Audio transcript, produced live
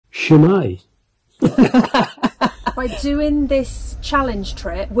Shemai. By doing this challenge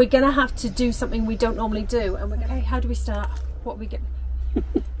trip, we're going to have to do something we don't normally do. And we're going, okay, how do we start? What are we get?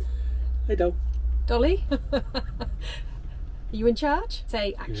 Hey, Doll. Dolly? Are you in charge?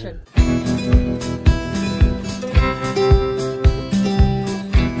 Say action.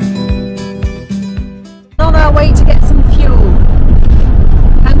 On our way to get some fuel.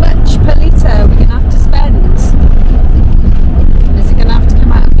 How much per litre are we going to have to spend? Is it going to have to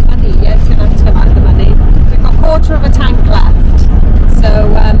come out of the money? Yeah, it's going to have to come out of the money. We've got a quarter of a tank left,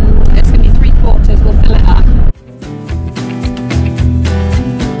 so it's going to be 3/4. We'll fill it up.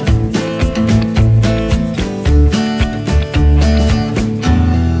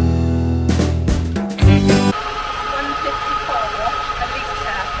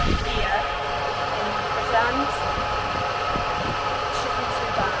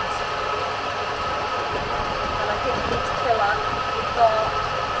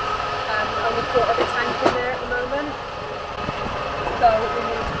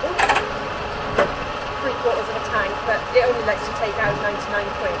 But it only lets you take out 99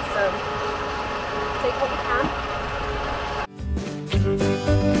 quid, so take what you can.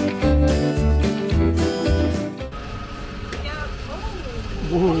 Yeah.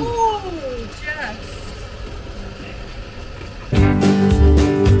 Oh, just.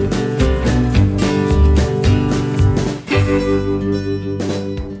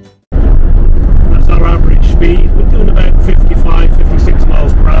 That's our average speed. We're doing about 55, 56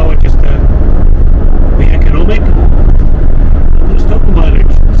 miles per hour just to be economic.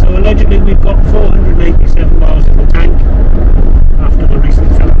 So allegedly we've got 487 miles in the tank after the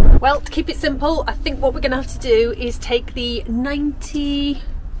recent fill. Well, to keep it simple, I think what we're going to have to do is take the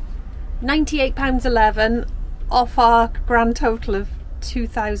 £98.11 off our grand total of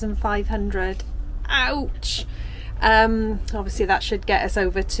 2,500. Ouch! Obviously that should get us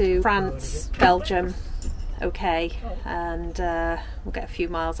over to France, Belgium, okay, and we'll get a few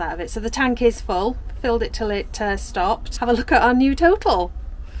miles out of it. So the tank is full, filled it till it stopped. Have a look at our new total.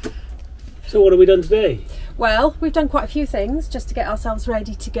 So what have we done today? Well, we've done quite a few things just to get ourselves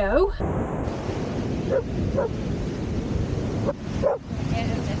ready to go.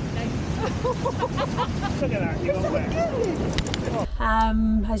 Look at that, you're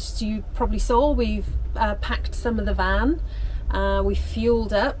as you probably saw, we've packed some of the van. We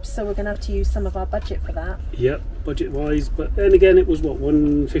fueled up, so we're going to have to use some of our budget for that. Yep, budget wise, but then again it was what,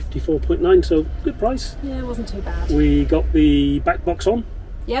 154.9, so good price. Yeah, it wasn't too bad. We got the back box on.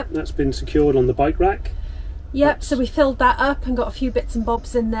 Yep. That's been secured on the bike rack. Yep, so we filled that up and got a few bits and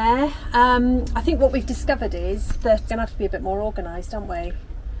bobs in there. I think what we've discovered is that we're going to have to be a bit more organised, aren't we?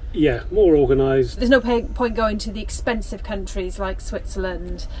 Yeah, more organised. There's no point going to the expensive countries like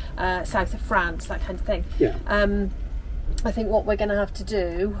Switzerland, south of France, that kind of thing. Yeah. I think what we're going to have to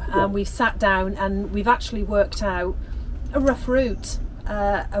do, we've sat down and we've actually worked out a rough route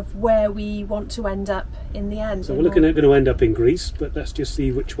of where we want to end up in the end. So we're looking at going to end up in Greece, but let's just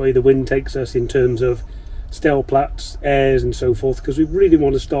see which way the wind takes us in terms of stellplats, airs and so forth, because we really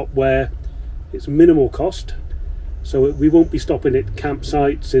want to stop where it's minimal cost. So we won't be stopping at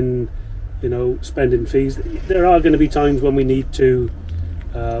campsites and, you know, spending fees. There are going to be times when we need to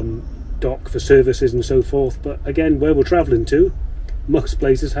dock for services and so forth, but again, where we're travelling to, most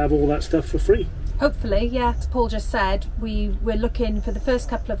places have all that stuff for free. Hopefully, yeah. As Paul just said, we're looking for the first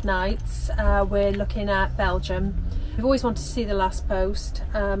couple of nights, we're looking at Belgium. We've always wanted to see the last post,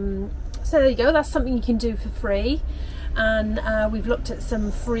 so there you go, that's something you can do for free. And we've looked at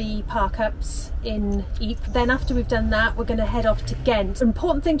some free park-ups in Ypres. Then after we've done that, we're going to head off to Ghent. An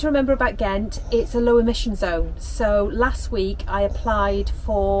important thing to remember about Ghent, it's a low emission zone. So last week I applied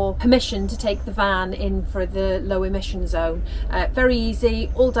for permission to take the van in for the low emission zone. Very easy,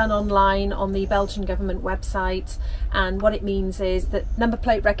 all done online on the Belgian government website, and what it means is that number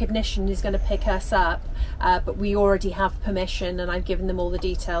plate recognition is going to pick us up, but we already have permission and I've given them all the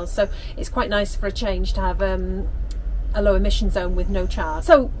details. So it's quite nice for a change to have a low emission zone with no charge.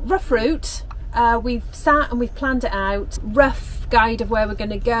 So rough route, we've sat and we've planned it out. Rough guide of where we're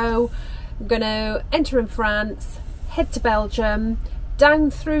going to go. We're going to enter in France, head to Belgium,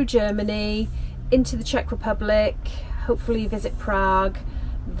 down through Germany, into the Czech Republic, hopefully visit Prague.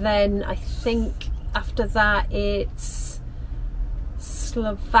 Then I think after that it's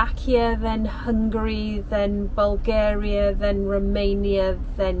Slovakia, then Hungary, then Bulgaria, then Romania,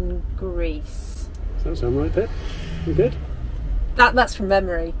 then Greece. Does that sound right, Pip? You good? That's from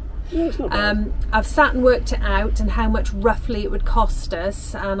memory. Yeah, it's not bad. I've sat and worked it out and how much roughly it would cost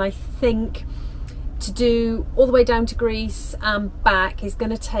us, and I think to do all the way down to Greece and back is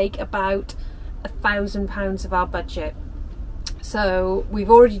going to take about £1,000 of our budget. So we've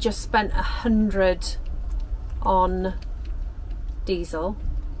already just spent 100 on diesel,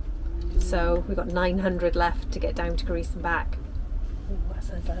 so we've got 900 left to get down to Greece and back. Ooh, that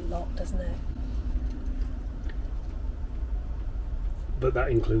sounds like a lot, doesn't it? But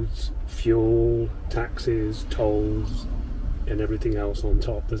that includes fuel, taxes, tolls and everything else on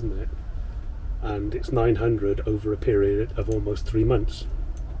top, doesn't it? And it's 900 over a period of almost 3 months.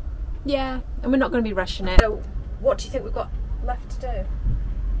 Yeah, and we're not going to be rushing it. So what do you think we've got left to do?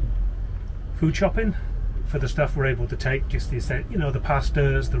 Food shopping for the stuff we're able to take, just the the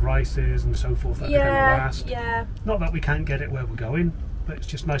pastas, the rices and so forth that are going to last. Yeah. Not that we can't get it where we're going, but it's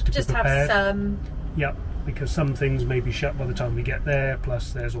just nice to just be prepared. Have some. Yep, because some things may be shut by the time we get there,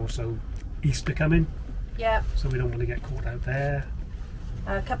 plus there's also Easter coming. Yeah. So we don't want to get caught out there.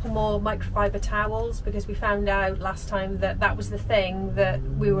 A couple more microfiber towels, because we found out last time that that was the thing that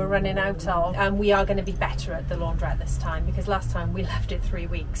we were running out of, and we are going to be better at the laundrette this time, because last time we left it 3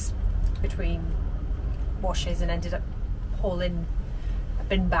 weeks between washes and ended up hauling a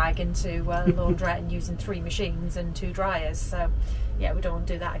bin bag into a laundrette and using 3 machines and 2 dryers. So yeah, we don't want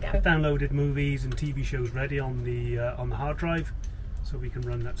to do that again. I've downloaded movies and TV shows ready on the hard drive, so we can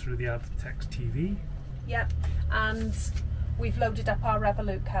run that through the Avtex TV. Yeah, and we've loaded up our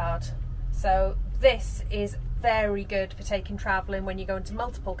Revolut card. So this is very good for taking travelling when you go into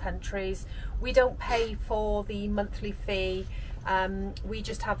multiple countries. We don't pay for the monthly fee. We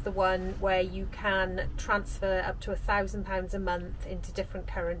just have the one where you can transfer up to £1,000 a month into different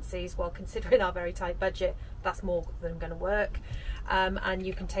currencies. Well, considering our very tight budget, that's more than going to work. And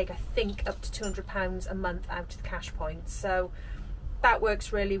you can take, I think, up to £200 a month out of the cash points. So that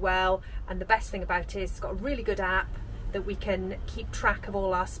works really well. And the best thing about it is it's got a really good app that we can keep track of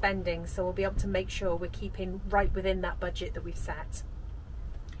all our spending, so we'll be able to make sure we're keeping right within that budget that we've set.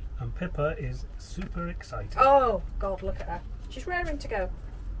 And Pippa is super excited. Oh God, look at her. She's raring to go.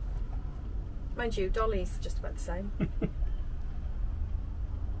 Mind you, Dolly's just about the same.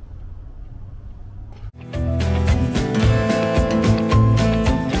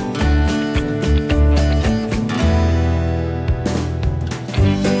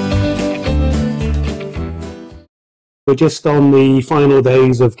 We're just on the final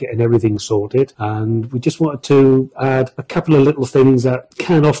days of getting everything sorted, and we just wanted to add a couple of little things that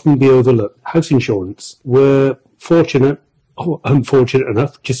can often be overlooked. House insurance. We're fortunate, or unfortunate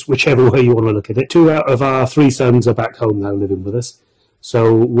enough, just whichever way you want to look at it. 2 out of our 3 sons are back home now living with us,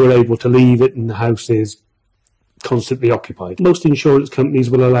 so we're able to leave it, and the house is constantly occupied. Most insurance companies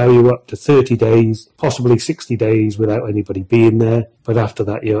will allow you up to 30 days, possibly 60 days without anybody being there, but after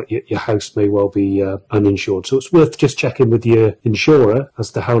that your house may well be uninsured. So it's worth just checking with your insurer as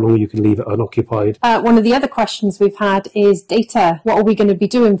to how long you can leave it unoccupied. One of the other questions we've had is data. What are we going to be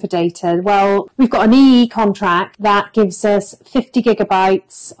doing for data? Well, we've got an EE contract that gives us 50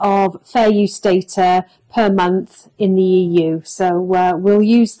 gigabytes of fair use data per month in the EU, so we'll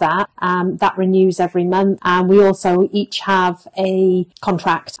use that. That renews every month, and we also each have a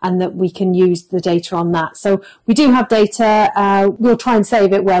contract and that we can use the data on that. So we do have data. We'll try and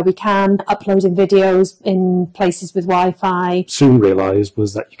save it where we can, uploading videos in places with Wi-Fi. Soon realised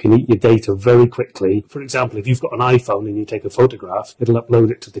was that you can eat your data very quickly. For example, if you've got an iPhone and you take a photograph, it'll upload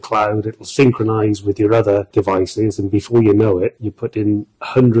it to the cloud, it'll synchronise with your other devices, and before you know it, you put in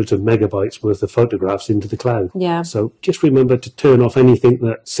hundreds of megabytes worth of photographs into the cloud. Yeah. So just remember to turn off anything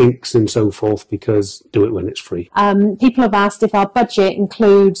that syncs and so forth, because do it when it's free. People have asked if our budget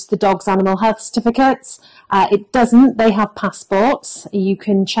includes the dog's animal health certificates. It doesn't. They have passports. You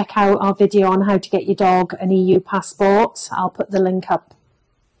can check out our video on how to get your dog an EU passport. I'll put the link up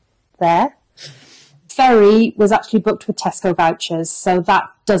there. Ferry was actually booked with Tesco vouchers, so that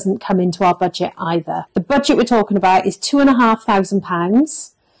doesn't come into our budget either. The budget we're talking about is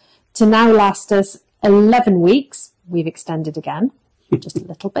 £2,500 to now last us 11 weeks. We've extended again, just a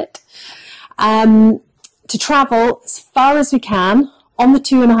little bit. To travel as far as we can on the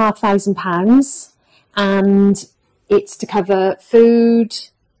 £2,500, and it's to cover food,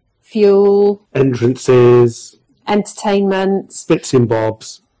 fuel, entrances, entertainment, bits and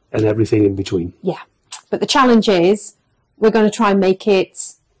bobs, and everything in between. Yeah, but the challenge is we're going to try and make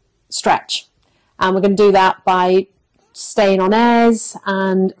it stretch, and we're going to do that by staying on airs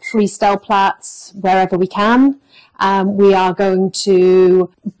and free Stellplats wherever we can. We are going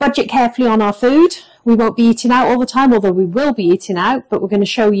to budget carefully on our food. We won't be eating out all the time, although we will be eating out, but we're going to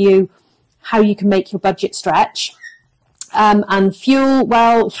show you how you can make your budget stretch. And fuel,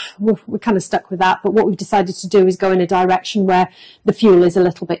 well, we're kind of stuck with that, but what we've decided to do is go in a direction where the fuel is a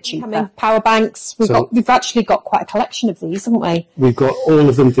little bit cheaper. Power banks, we've actually got quite a collection of these, haven't we? We've got all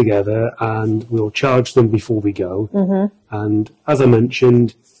of them together, and we'll charge them before we go. And as I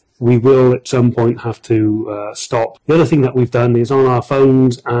mentioned, we will at some point have to stop. The other thing that we've done is on our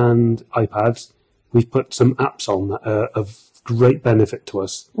phones and iPads, we've put some apps on that are of great benefit to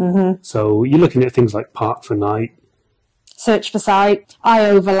us. So you're looking at things like Park for Night, Search for Sight,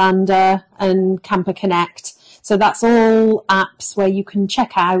 iOverlander and Camper Connect. So that's all apps where you can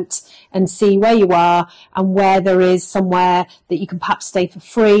check out and see where you are and where there is somewhere that you can perhaps stay for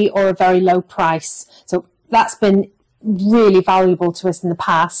free or a very low price. So that's been really valuable to us in the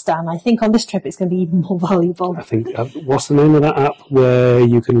past, and I think on this trip it's going to be even more valuable. I think, what's the name of that app where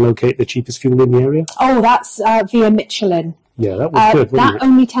you can locate the cheapest fuel in the area? Oh, that's via Michelin. Yeah, that was good, wasn't it? That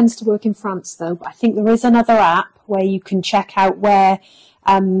only tends to work in France, though. But I think there is another app where you can check out where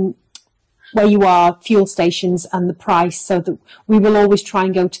you are, fuel stations, and the price. So that we will always try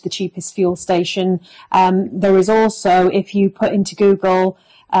and go to the cheapest fuel station. There is also, if you put into Google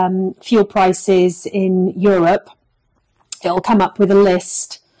fuel prices in Europe, it'll come up with a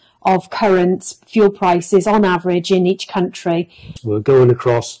list of current fuel prices on average in each country. We're going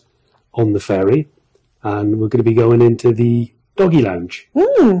across on the ferry, and we're going to be going into the doggy lounge,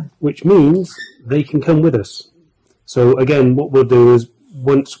 which means they can come with us. So again, what we'll do is,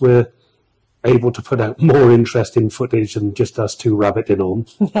 once we're able to put out more interesting footage than just us two rabbiting on,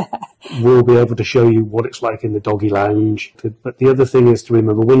 we'll be able to show you what it's like in the doggy lounge. But the other thing is to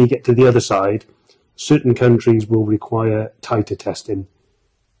remember, when you get to the other side, certain countries will require tighter testing.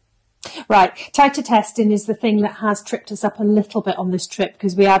 Right, tighter testing is the thing that has tripped us up a little bit on this trip,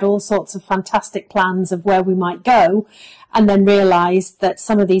 because we had all sorts of fantastic plans of where we might go and then realised that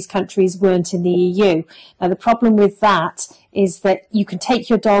some of these countries weren't in the EU. Now, the problem with that is that you can take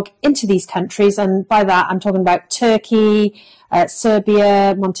your dog into these countries, and by that I'm talking about Turkey,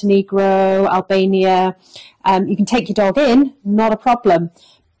 Serbia, Montenegro, Albania. You can take your dog in, not a problem,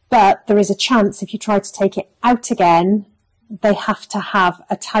 but there is a chance if you try to take it out again, they have to have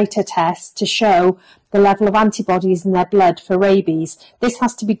a tighter test to show the level of antibodies in their blood for rabies. This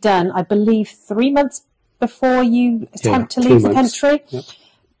has to be done, I believe, 3 months before you attempt to leave the country. Yep.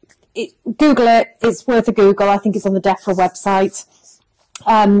 Google it, it's worth a Google. I think it's on the DEFRA website.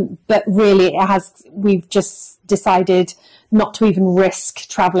 But really, we've just decided not to even risk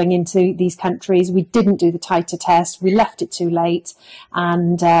travelling into these countries. We didn't do the tighter test. We left it too late,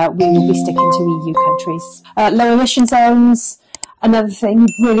 and we will be sticking to EU countries. Low emission zones, another thing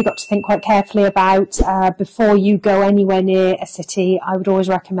you've really got to think quite carefully about before you go anywhere near a city. I would always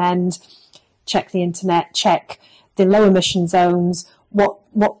recommend check the internet, check the low emission zones, what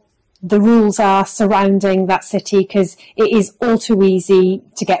the rules are surrounding that city, because it is all too easy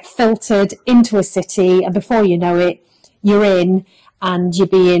to get filtered into a city, and before you know it, you're in and you're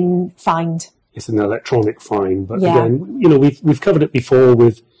being fined. It's an electronic fine, but again, you know, we've covered it before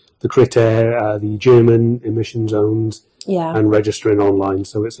with the Criteria, the German emission zones, and registering online.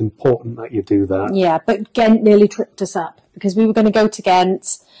 So it's important that you do that. Yeah, but Ghent nearly tripped us up, because we were going to go to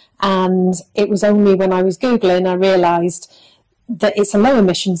Ghent, and it was only when I was Googling I realised that it's a low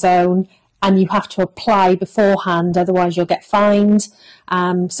emission zone and you have to apply beforehand, otherwise you'll get fined.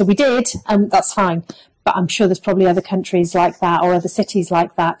 So we did, and that's fine. But I'm sure there's probably other countries like that or other cities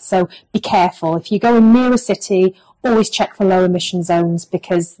like that. So be careful. If you're going near a city, always check for low emission zones,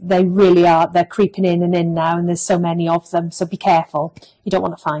 because they really are. They're creeping in and in now, and there's so many of them. So be careful. You don't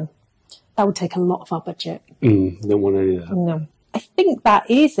want a fine. That would take a lot of our budget. Don't want any of that. No. I think that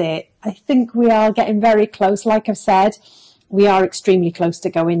is it. I think we are getting very close. Like I've said, we are extremely close to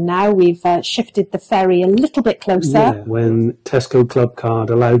going now. We've shifted the ferry a little bit closer. Yeah, when Tesco Club Card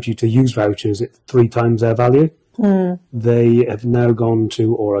allowed you to use vouchers at 3 times their value, they have now gone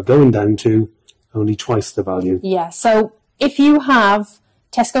to, or are going down to, only twice the value. Yeah, so if you have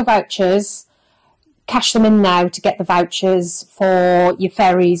Tesco vouchers, cash them in now to get the vouchers for your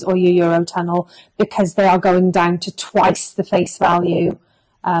ferries or your Eurotunnel, because they are going down to twice the face value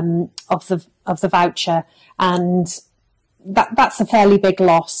of the voucher, and that's a fairly big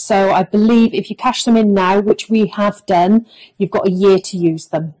loss. So I believe if you cash them in now, which we have done, you've got a year to use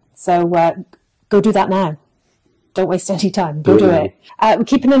them. So go do that now. Don't waste any time. Go do it. We're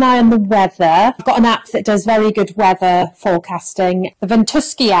keeping an eye on the weather. I've got an app that does very good weather forecasting, the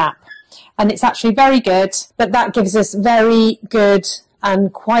Ventusky app, and it's actually very good, but that gives us very good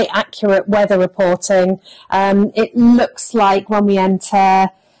and quite accurate weather reporting. It looks like when we enter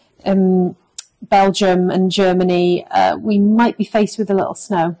Belgium and Germany, we might be faced with a little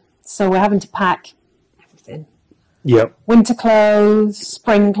snow, so we're having to pack everything. Yep. Winter clothes,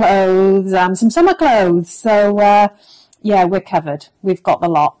 spring clothes, some summer clothes. So, yeah, we're covered. We've got the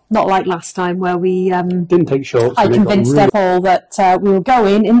lot. Not like last time where we... didn't take shorts. I convinced Paul that we were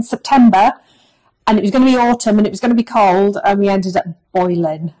going in September and it was going to be autumn and it was going to be cold, and we ended up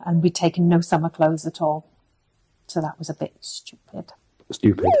boiling and we'd taken no summer clothes at all. So that was a bit stupid.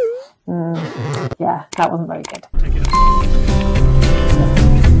 Stupid. Yeah, that wasn't very good.